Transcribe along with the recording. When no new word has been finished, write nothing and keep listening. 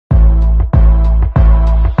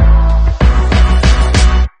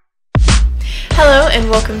and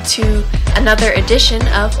welcome to another edition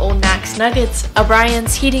of Old Knacks Nuggets,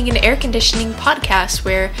 O'Brien's Heating and Air Conditioning podcast,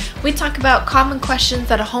 where we talk about common questions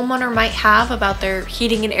that a homeowner might have about their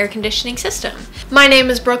heating and air conditioning system. My name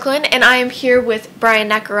is Brooklyn, and I am here with Brian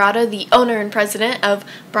Nacarata, the owner and president of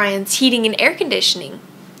Brian's Heating and Air Conditioning.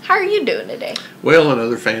 How are you doing today? Well,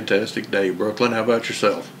 another fantastic day, Brooklyn. How about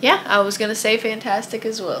yourself? Yeah, I was going to say fantastic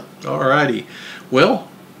as well. Alrighty. Well,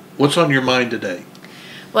 what's on your mind today?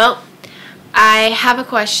 Well, I have a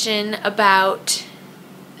question about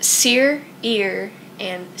SEER, EER,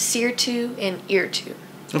 and SEER2 and EER2.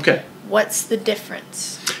 Okay. What's the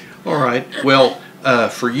difference? All right. Well,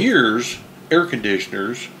 for years, air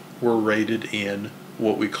conditioners were rated in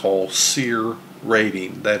what we call SEER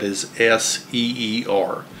rating. That is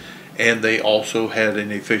SEER. And they also had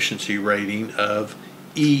an efficiency rating of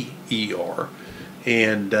EER.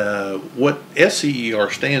 And what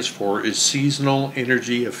SEER stands for is Seasonal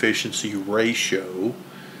Energy Efficiency Ratio,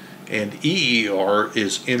 and EER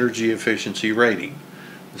is Energy Efficiency Rating.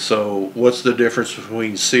 So what's the difference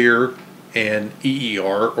between SEER and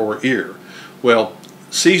EER or EER? Well,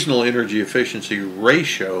 Seasonal Energy Efficiency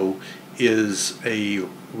Ratio is a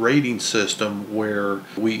rating system where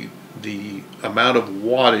the amount of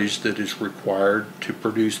wattage that is required to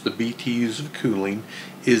produce the BTUs of cooling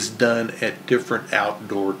is done at different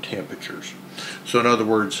outdoor temperatures. So in other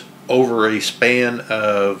words, over a span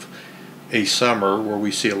of a summer where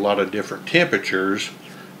we see a lot of different temperatures,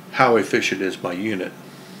 how efficient is my unit?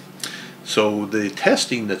 So the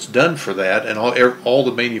testing that's done for that, and all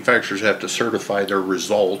the manufacturers have to certify their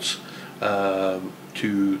results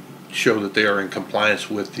to show that they are in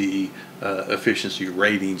compliance with the efficiency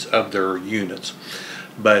ratings of their units.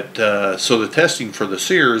 But so the testing for the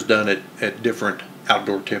SEER is done at different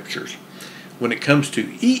outdoor temperatures. When it comes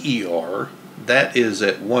to EER, that is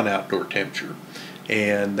at one outdoor temperature,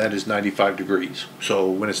 and that is 95 degrees. So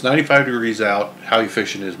when it's 95 degrees out, how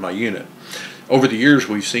efficient is my unit? Over the years,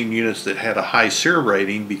 we've seen units that had a high SEER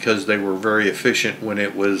rating because they were very efficient when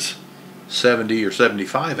it was 70 or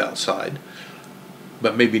 75 outside,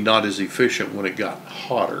 but maybe not as efficient when it got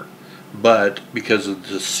hotter. But because of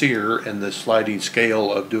the SEER and the sliding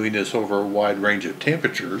scale of doing this over a wide range of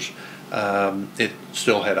temperatures, it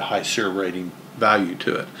still had a high SEER rating value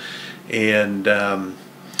to it. And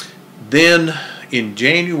then in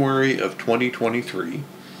January of 2023,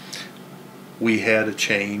 we had a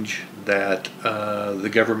change that the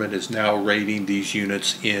government is now rating these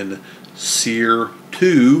units in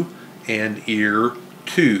SEER2 and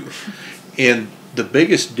EER2. And the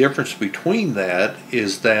biggest difference between that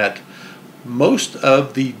is that most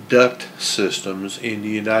of the duct systems in the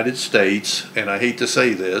United States, and I hate to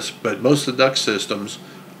say this, but most of the duct systems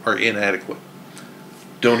are inadequate.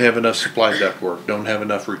 Don't have enough supply ductwork, don't have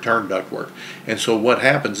enough return ductwork. And so what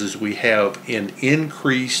happens is we have an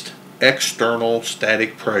increased external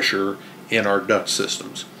static pressure in our duct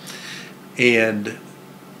systems. And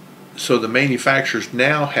so the manufacturers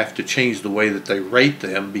now have to change the way that they rate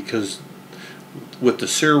them, because with the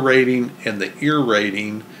SEER rating and the EER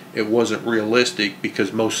rating, it wasn't realistic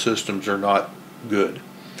because most systems are not good.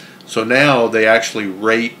 So now they actually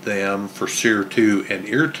rate them for SEER2 and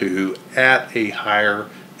EER2 at a higher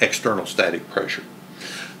external static pressure.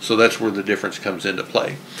 So that's where the difference comes into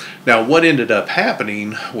play. Now what ended up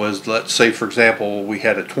happening was, let's say for example we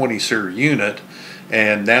had a 20 SEER unit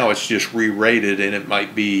and now it's just re-rated and it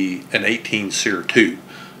might be an 18 SEER2.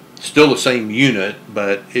 Still the same unit,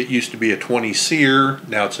 but it used to be a 20 SEER,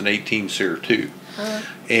 now it's an 18 SEER2.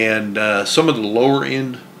 And some of the lower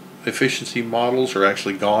end efficiency models are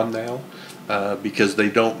actually gone now because they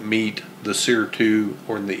don't meet the SEER2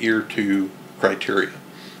 or the EER2 criteria.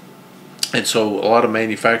 And so a lot of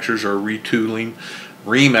manufacturers are retooling.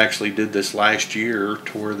 Rheem actually did this last year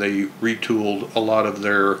to where they retooled a lot of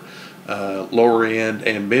their lower end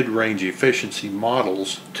and mid-range efficiency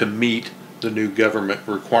models to meet the new government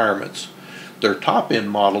requirements. Their top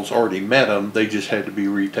end models already met them, they just had to be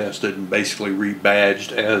retested and basically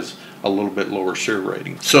rebadged as a little bit lower SEER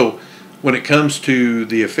rating. So when it comes to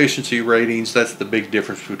the efficiency ratings, that's the big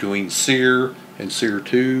difference between SEER and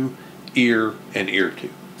SEER2, EER and EER2.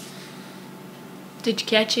 Did you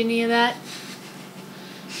catch any of that?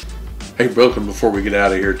 Hey Brooklyn, before we get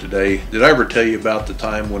out of here today, did I ever tell you about the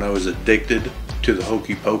time when I was addicted to the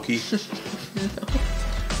hokey pokey? No.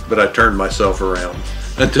 But I turned myself around.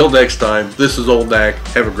 Until next time, this is Old Knack.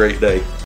 Have a great day.